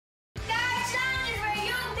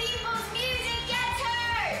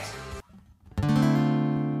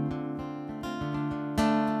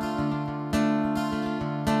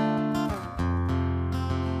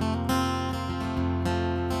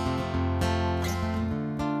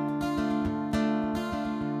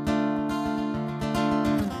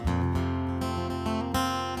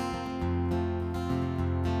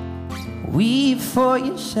Weave for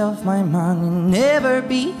yourself, my man, and never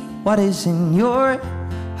be what is in your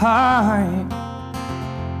heart.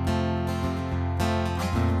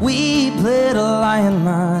 Weep, little lion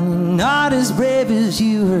man, you're not as brave as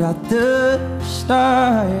you were at the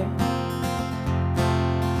start.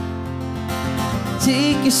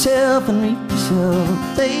 Take yourself and reap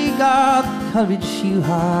yourself, take all the courage you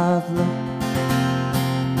have left.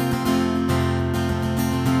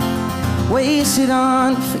 Waste it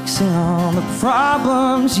on fixing all the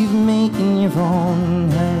problems you've made in your own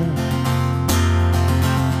head.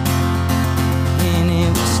 And it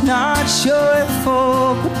was not your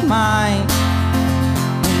fault but mine,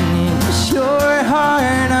 and it was your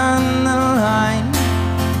heart on the line.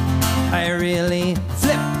 I really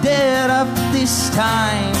flipped it up this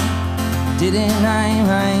time, didn't I,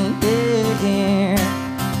 my dear?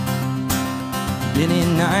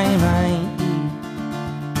 Didn't I, my dear?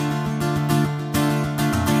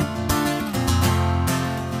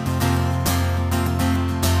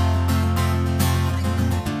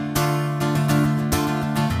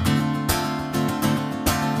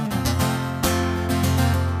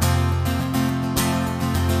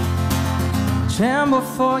 Tremble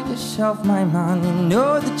for yourself, my man, you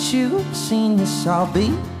know that you've seen this all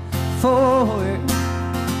before.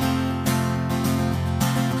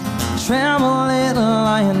 Tremble, little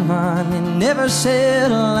lion man, you never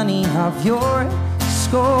settle any of your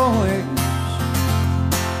scores.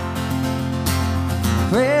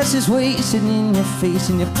 Grass is wasted in your face,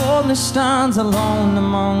 and your boldness stands alone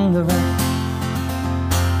among the rest.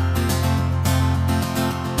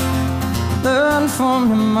 Learn from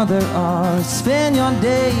your mother, or spend your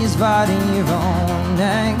days biting your own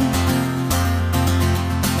neck.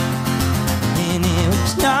 And it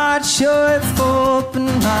was not your fault but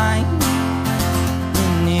mine,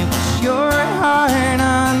 and it was your heart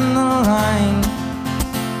on the line.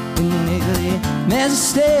 We nearly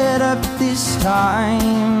messed it up this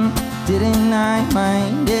time, didn't I, my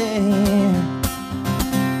dear?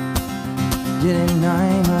 Didn't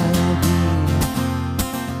I, my dear?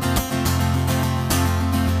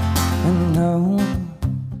 No,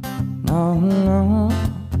 no, no,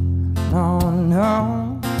 no, no, no,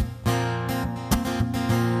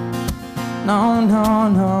 no, no,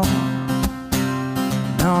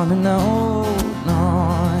 no, no,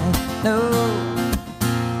 no,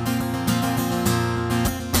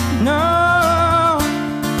 no.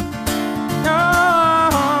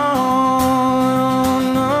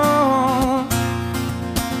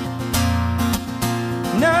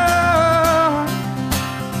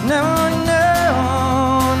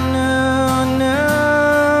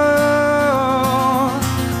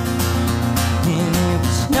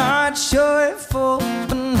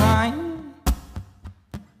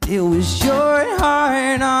 It was your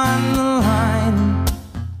heart on the line.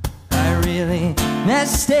 I really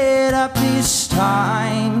messed it up this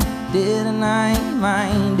time, didn't I, my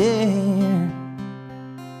dear?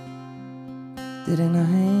 Didn't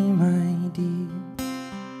I, my dear?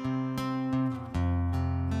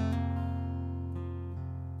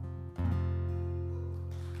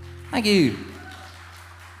 Thank you.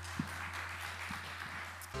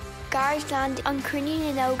 Garageland on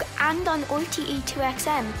Cruinniú and on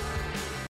RTE2XM.